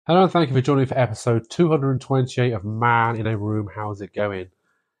Hello and thank you for joining me for episode 228 of Man in a Room. How's it going?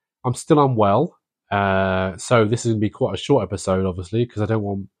 I'm still unwell, so this is going to be quite a short episode, obviously, because I don't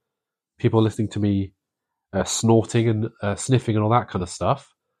want people listening to me snorting and sniffing and all that kind of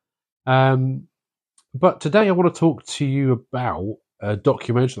stuff. Um, but today I want to talk to you about a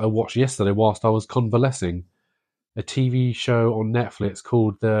documentary that I watched yesterday whilst I was convalescing. A TV show on Netflix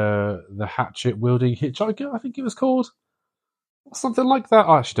called the Hatchet Wielding Hitchhiker, I think it was called, something like that.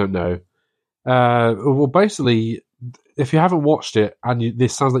 I actually don't know. Well, basically, if you haven't watched it and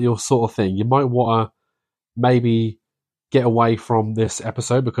this sounds like your sort of thing, you might want to maybe get away from this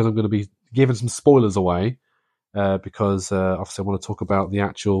episode because I'm going to be giving some spoilers away. Because obviously I want to talk about the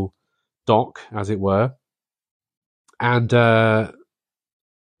actual doc, as it were, and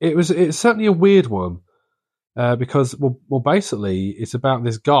it's certainly a weird one because basically it's about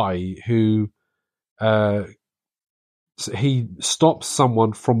this guy who uh, he stops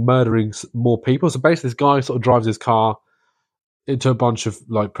someone from murdering more people. So basically, this guy sort of drives his car into a bunch of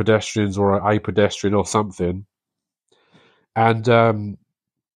like pedestrians or a pedestrian or something. And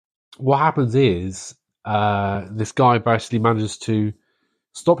what happens is this guy basically manages to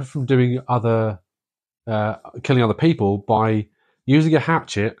stop him from doing killing other people by using a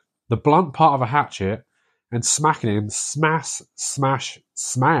hatchet, the blunt part of a hatchet, and smacking him, smash,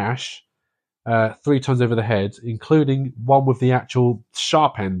 three times over the head, including one with the actual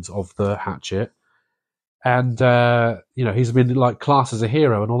sharp end of the hatchet. And he's been like classed as a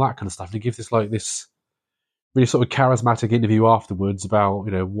hero and all that kind of stuff. And he gives this really sort of charismatic interview afterwards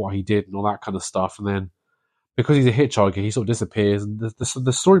about what he did and all that kind of stuff. And then because he's a hitchhiker, he sort of disappears, and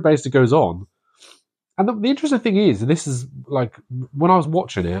the story basically goes on. And the interesting thing is, and this is like when I was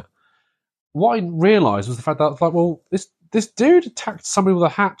watching it, what I realised was the fact that I was like, well, this dude attacked somebody with a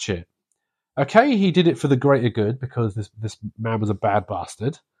hatchet. Okay, he did it for the greater good because this man was a bad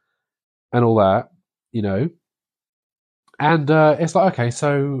bastard and all that, you know. And it's like, okay,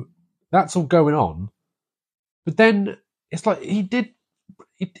 so that's all going on, but then it's like he did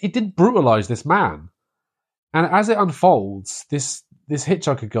brutalize this man, and as it unfolds, this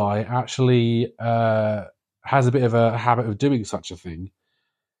hitchhiker guy actually has a bit of a habit of doing such a thing,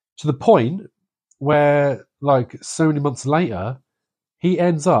 to the point where, like, so many months later, he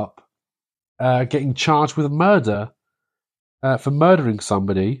ends up getting charged with murder for murdering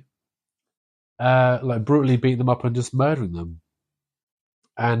somebody, like brutally beating them up and just murdering them.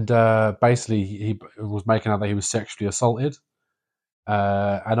 And basically, he was making out that he was sexually assaulted.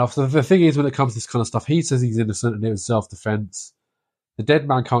 And after the thing is, when it comes to this kind of stuff, he says he's innocent and it was self-defense. The dead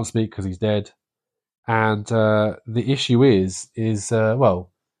man can't speak because he's dead. And the issue is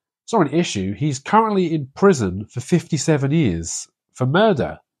well, it's not an issue. He's currently in prison for 57 years for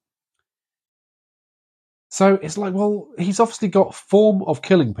murder. So it's like, well, he's obviously got form of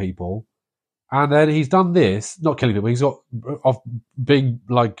killing people, and then he's done this, not killing people. He's got of being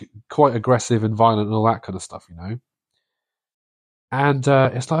like quite aggressive and violent and all that kind of stuff, And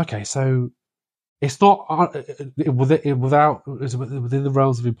it's like, okay, so it's not within the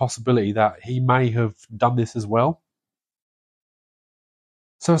realms of impossibility that he may have done this as well.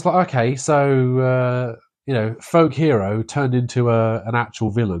 So it's like, okay, so folk hero turned into an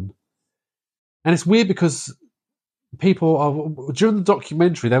actual villain, and it's weird because people are, during the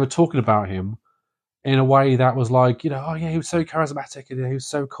documentary, they were talking about him in a way that was like, oh yeah, he was so charismatic and he was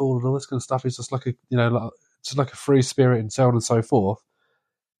so cool and all this kind of stuff. He's just like just like a free spirit and so on and so forth.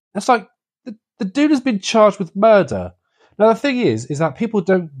 It's like the dude has been charged with murder. Now the thing is that people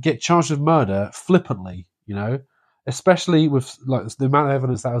don't get charged with murder flippantly, especially with like the amount of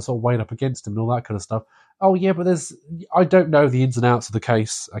evidence that was sort of weighed up against him and all that kind of stuff. Oh yeah, but I don't know the ins and outs of the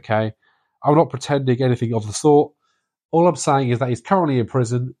case. Okay, I'm not pretending anything of the sort. All I'm saying is that he's currently in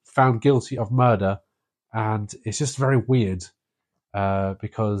prison, found guilty of murder, and it's just very weird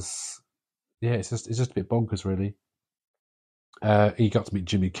because yeah, it's just a bit bonkers, really. He got to meet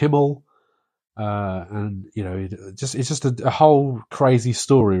Jimmy Kimmel, and it's just a whole crazy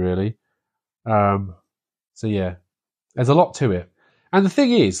story, really. So yeah, there's a lot to it. And the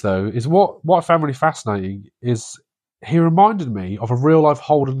thing is, though, is what I found really fascinating is he reminded me of a real life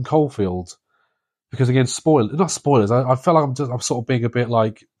Holden Caulfield. Because again, not spoilers. I feel like I'm sort of being a bit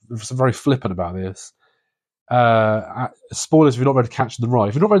like very flippant about this. Spoilers if you're not ready to catch the Rye.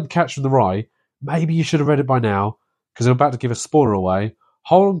 If you're not ready to catch the Rye, maybe you should have read it by now because I'm about to give a spoiler away.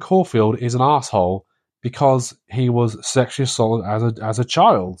 Holden Caulfield is an asshole because he was sexually assaulted as a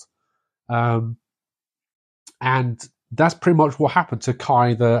child, and that's pretty much what happened to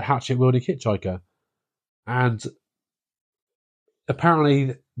Kai, the hatchet wielding hitchhiker. And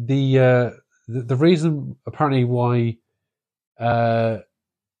apparently, the reason apparently why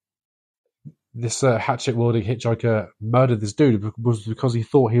this hatchet wielding hitchhiker murdered this dude was because he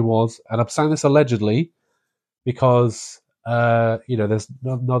thought he was, and I'm saying this allegedly because there's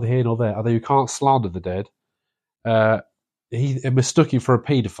neither here nor there. Although you can't slander the dead. He mistook him for a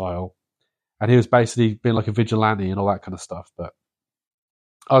paedophile, and he was basically being like a vigilante and all that kind of stuff. But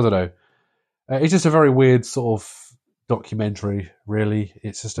I don't know. It's just a very weird sort of documentary, really.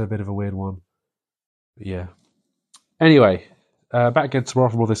 It's just a bit of a weird one. But yeah. Anyway, back again tomorrow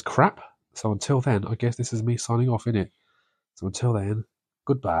from all this crap. So until then, I guess this is me signing off, innit? So until then,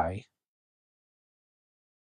 goodbye.